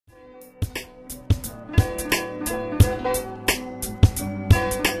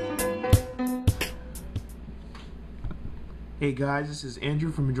Hey guys, this is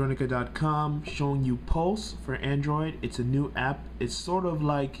Andrew from Andronica.com showing you Pulse for Android. It's a new app. It's sort of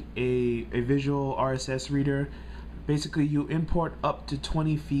like a visual RSS reader. Basically, you import up to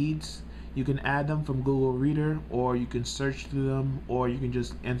 20 feeds. You can add them from Google Reader, or you can search through them, or you can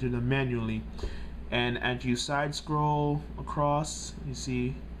just enter them manually. And as you side scroll across, you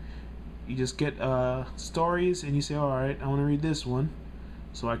see you just get stories, and you say, alright, I want to read this one.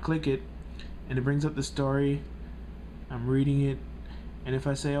 So I click it, and it brings up the story. I'm reading it, and if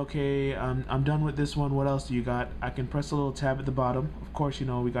I say, okay, I'm done with this one, what else do you got? I can press a little tab at the bottom. Of course, you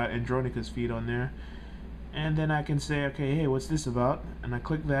know, we got Andronica's feed on there. And then I can say, okay, hey, what's this about? And I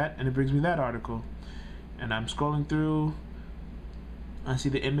click that, and it brings me that article. And I'm scrolling through, I see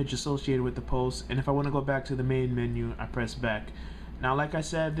the image associated with the post, and if I want to go back to the main menu, I press back. Now, like I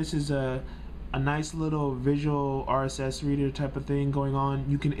said, this is a nice little visual RSS reader type of thing going on.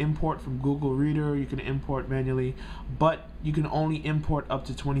 You can import from Google Reader, you can import manually, but you can only import up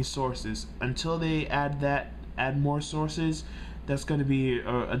to 20 sources. Until they add more sources, that's going to be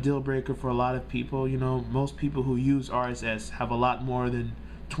a deal breaker for a lot of people. You know, most people who use RSS have a lot more than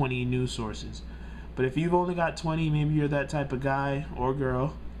 20 news sources. But if you've only got 20, maybe you're that type of guy or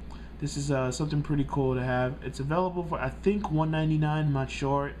girl, this is something pretty cool to have. It's available for, I think, $1.99. I'm not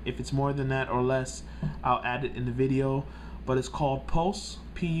sure. If it's more than that or less, I'll add it in the video. But it's called Pulse,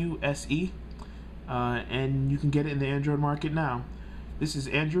 P-U-S-E, and you can get it in the Android market now. This is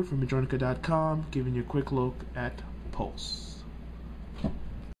Andrew from Andronica.com giving you a quick look at Pulse.